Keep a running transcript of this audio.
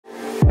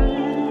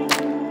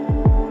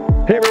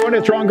Hey everyone,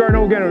 it's Ron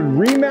Garneau again at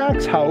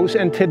Remax House,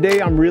 and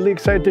today I'm really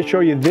excited to show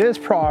you this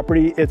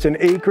property. It's an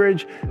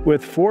acreage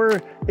with 4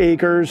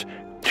 acres,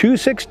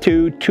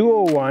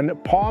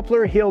 262-201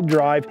 Poplar Hill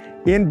Drive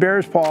in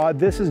Bearspaw.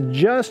 This is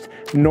just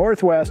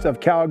northwest of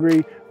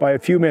Calgary by a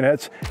few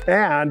minutes,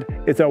 and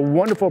it's a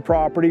wonderful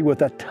property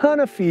with a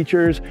ton of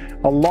features,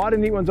 a lot of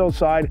neat ones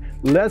outside.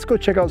 Let's go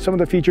check out some of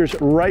the features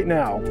right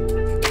now.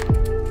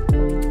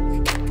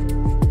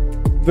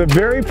 The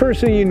very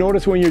first thing you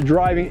notice when you're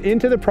driving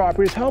into the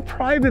property is how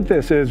private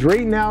this is.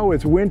 Right now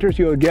it's winter,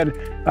 so you'll get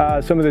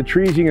some of the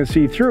trees you can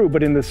see through,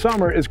 but in the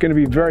summer it's going to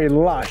be very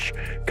lush.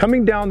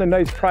 Coming down the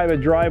nice private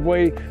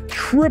driveway,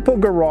 triple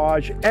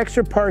garage,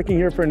 extra parking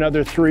here for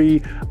another 3,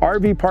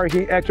 RV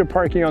parking, extra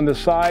parking on the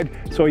side,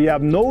 so you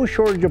have no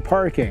shortage of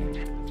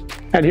parking.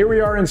 And here we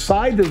are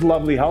inside this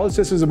lovely house.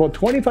 This is about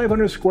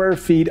 2,500 square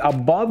feet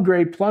above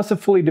grade plus a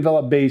fully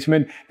developed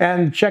basement.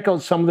 And check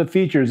out some of the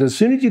features. As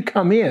soon as you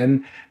come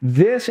in,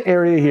 this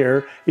area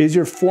here is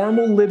your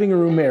formal living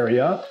room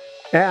area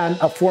and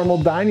a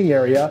formal dining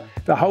area.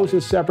 The house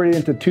is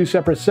separated into 2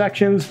 separate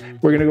sections.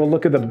 We're gonna go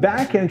look at the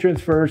back entrance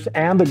first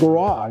and the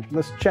garage.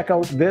 Let's check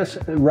out this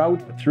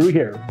route through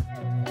here.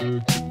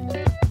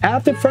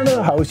 At the front of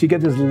the house, you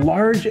get this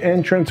large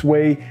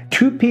entranceway,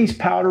 2-piece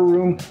powder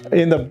room.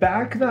 In the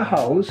back of the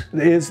house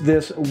is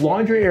this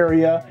laundry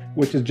area,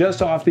 which is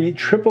just off the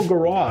triple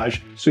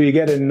garage. So you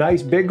get a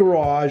nice big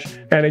garage.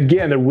 And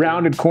again, the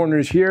rounded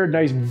corners here,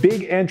 nice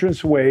big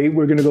entranceway.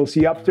 We're gonna go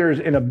see upstairs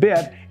in a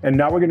bit. And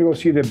now we're gonna go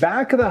see the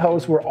back of the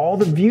house where all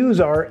the views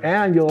are,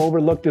 and you'll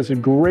overlook this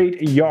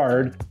great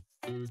yard.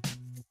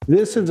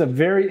 This is a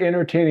very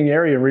entertaining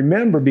area.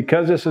 Remember,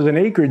 because this is an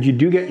acreage, you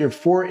do get your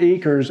 4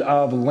 acres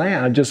of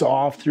land just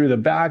off through the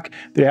back.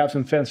 They have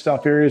some fenced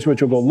off areas,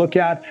 which we'll go look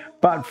at.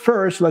 But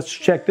first, let's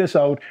check this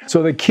out.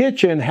 So the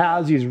kitchen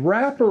has these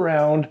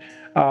wraparound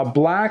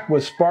black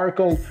with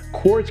sparkle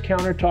quartz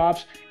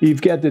countertops.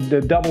 You've got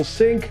the double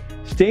sink,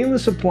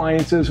 stainless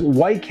appliances,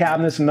 white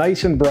cabinets,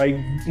 nice and bright.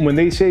 When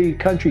they say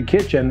country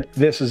kitchen,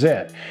 this is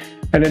it.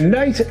 And a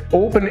nice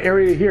open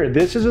area here.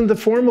 This isn't the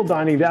formal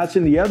dining, that's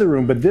in the other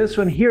room, but this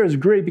one here is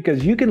great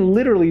because you can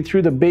literally,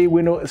 through the bay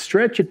window,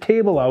 stretch a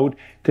table out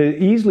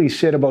to easily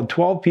sit about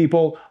 12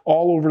 people,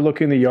 all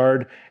overlooking the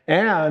yard.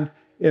 And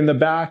in the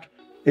back,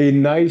 a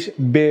nice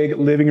big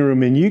living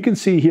room. And you can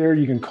see here,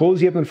 you can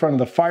cozy up in front of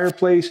the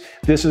fireplace.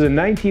 This is a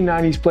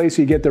 1990s place,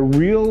 so you get the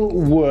real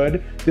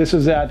wood. This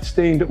is that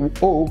stained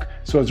oak,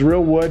 so it's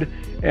real wood.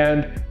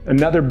 And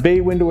another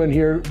bay window in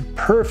here,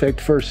 perfect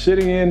for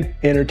sitting in,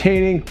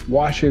 entertaining,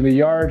 washing the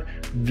yard.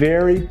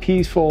 Very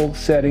peaceful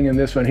setting in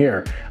this one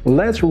here.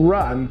 Let's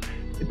run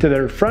to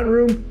their front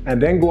room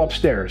and then go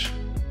upstairs.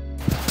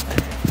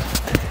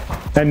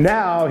 And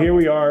now here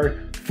we are.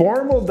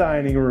 Formal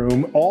dining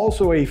room,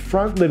 also a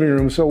front living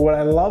room. So what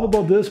I love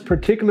about this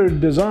particular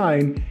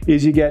design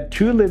is you get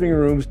 2 living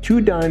rooms,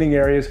 2 dining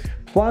areas,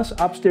 plus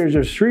upstairs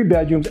there's 3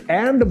 bedrooms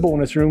and a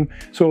bonus room.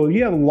 So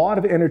you have a lot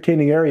of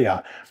entertaining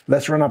area.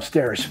 Let's run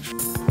upstairs.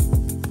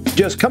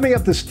 Just coming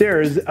up the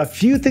stairs, a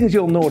few things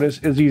you'll notice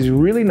is these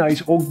really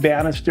nice oak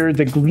banisters,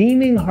 the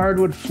gleaming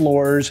hardwood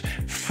floors,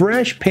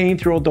 fresh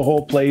paint throughout the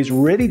whole place,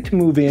 ready to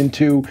move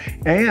into.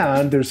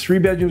 And there's 3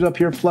 bedrooms up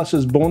here plus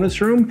this bonus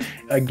room.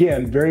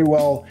 Again, very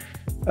well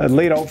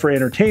laid out for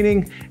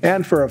entertaining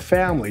and for a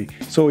family.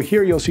 So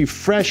here you'll see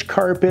fresh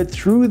carpet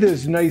through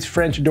this nice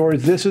French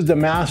doors. This is the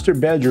master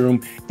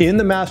bedroom. In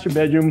the master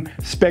bedroom,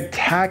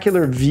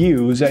 spectacular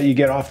views that you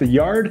get off the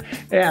yard.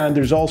 And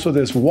there's also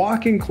this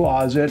walk-in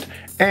closet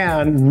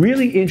and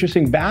really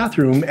interesting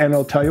bathroom, and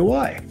I'll tell you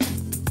why.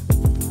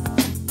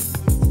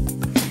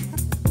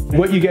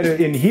 What you get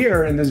in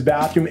here in this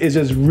bathroom is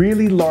this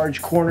really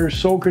large corner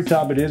soaker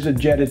tub. It is a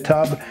jetted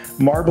tub,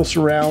 marble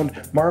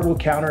surround, marble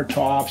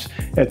countertops,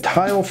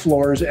 tile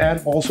floors,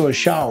 and also a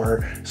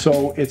shower.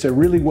 So it's a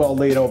really well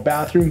laid out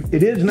bathroom.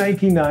 It is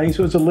 1990,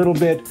 so it's a little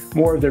bit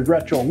more of the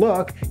retro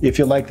look if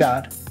you like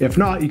that. If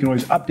not, you can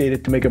always update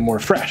it to make it more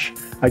fresh.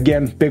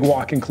 Again, big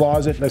walk-in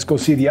closet. Let's go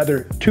see the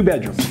other 2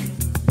 bedrooms.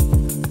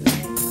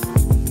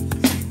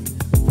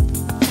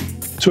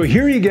 So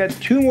here you get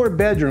 2 more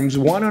bedrooms,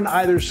 1 on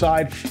either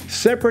side.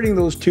 Separating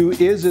those 2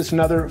 is this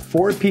another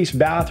 4-piece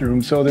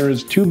bathroom. So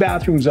there's 2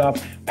 bathrooms up,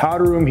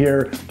 powder room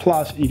here,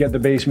 plus you get the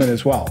basement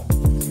as well.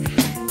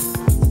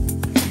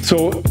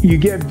 So you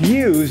get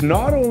views,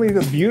 not only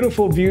the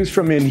beautiful views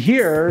from in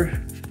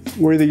here,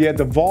 where you get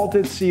the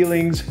vaulted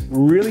ceilings,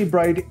 really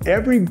bright.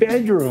 Every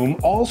bedroom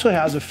also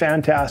has a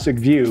fantastic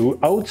view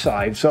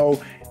outside.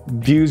 So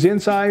views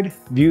inside,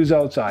 views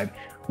outside.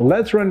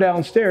 Let's run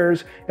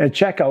downstairs and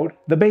check out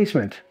the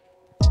basement.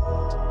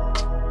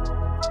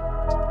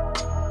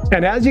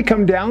 And as you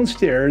come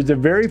downstairs, the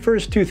very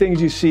first 2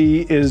 things you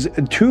see is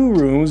 2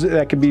 rooms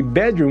that could be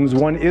bedrooms.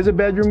 One is a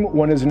bedroom,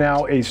 one is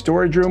now a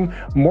storage room,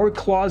 more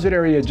closet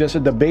area just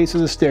at the base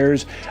of the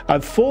stairs.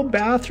 A full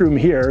bathroom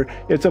here.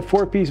 It's a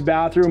 4-piece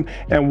bathroom.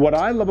 And what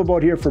I love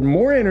about here for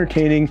more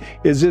entertaining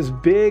is this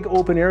big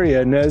open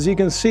area. And as you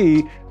can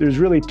see, there's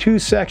really 2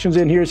 sections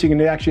in here, so you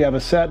can actually have a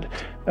set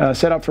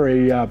set up for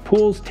a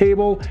pool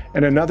table,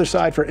 and another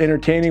side for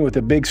entertaining with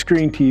a big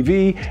screen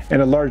TV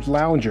and a large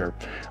lounger.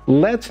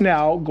 Let's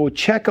now go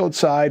check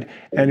outside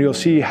and you'll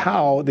see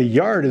how the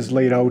yard is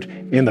laid out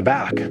in the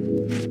back.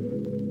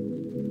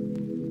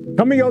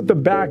 Coming out the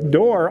back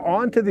door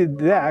onto the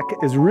deck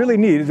is really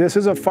neat. This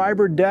is a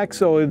fiber deck,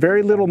 so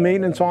very little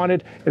maintenance on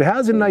it. It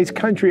has a nice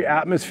country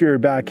atmosphere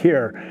back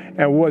here.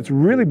 And what's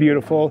really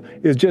beautiful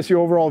is just the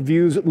overall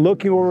views,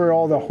 looking over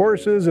all the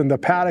horses and the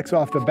paddocks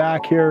off the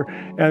back here.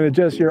 And it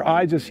just, your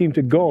eyes just seem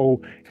to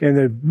go in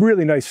a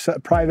really nice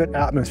private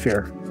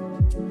atmosphere.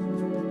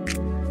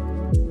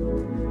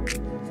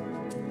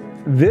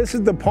 This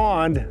is the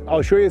pond.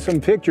 I'll show you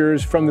some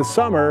pictures from the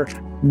summer.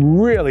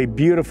 Really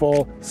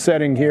beautiful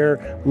setting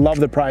here. Love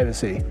the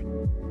privacy.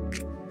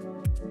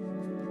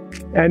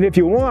 And if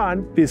you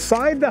want,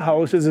 beside the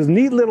house is this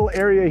neat little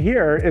area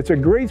here. It's a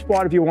great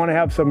spot if you want to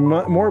have some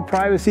more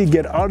privacy,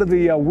 get out of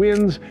the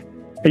winds.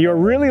 And you'll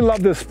really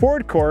love the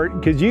sport court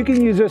because you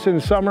can use this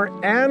in summer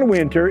and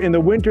winter. In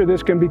the winter,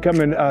 this can become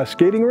a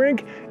skating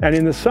rink. And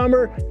in the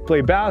summer,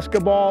 play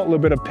basketball, a little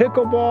bit of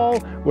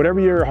pickleball,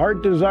 whatever your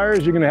heart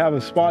desires, you're going to have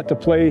a spot to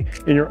play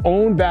in your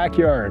own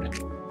backyard.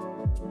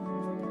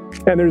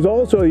 And there's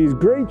also these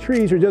great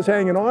trees you're just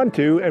hanging on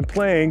to and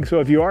playing. So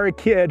if you are a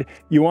kid,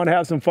 you want to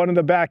have some fun in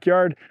the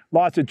backyard,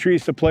 lots of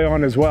trees to play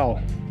on as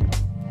well.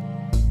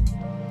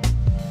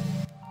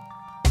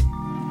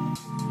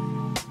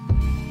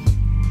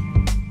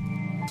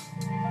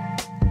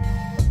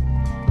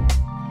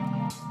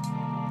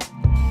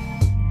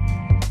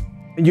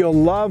 You'll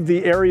love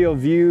the aerial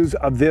views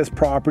of this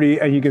property,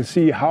 and you can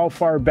see how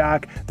far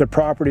back the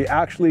property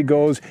actually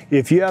goes.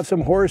 If you have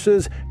some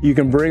horses, you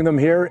can bring them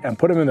here and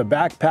put them in the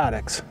back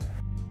paddocks.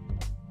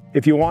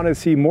 If you want to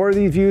see more of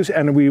these views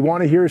and we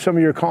want to hear some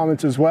of your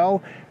comments as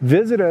well,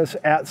 visit us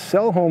at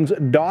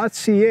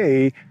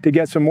sellhomes.ca to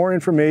get some more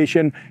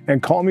information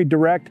and call me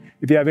direct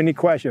if you have any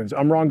questions.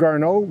 I'm Ron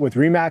Garneau with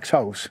RE/MAX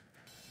House.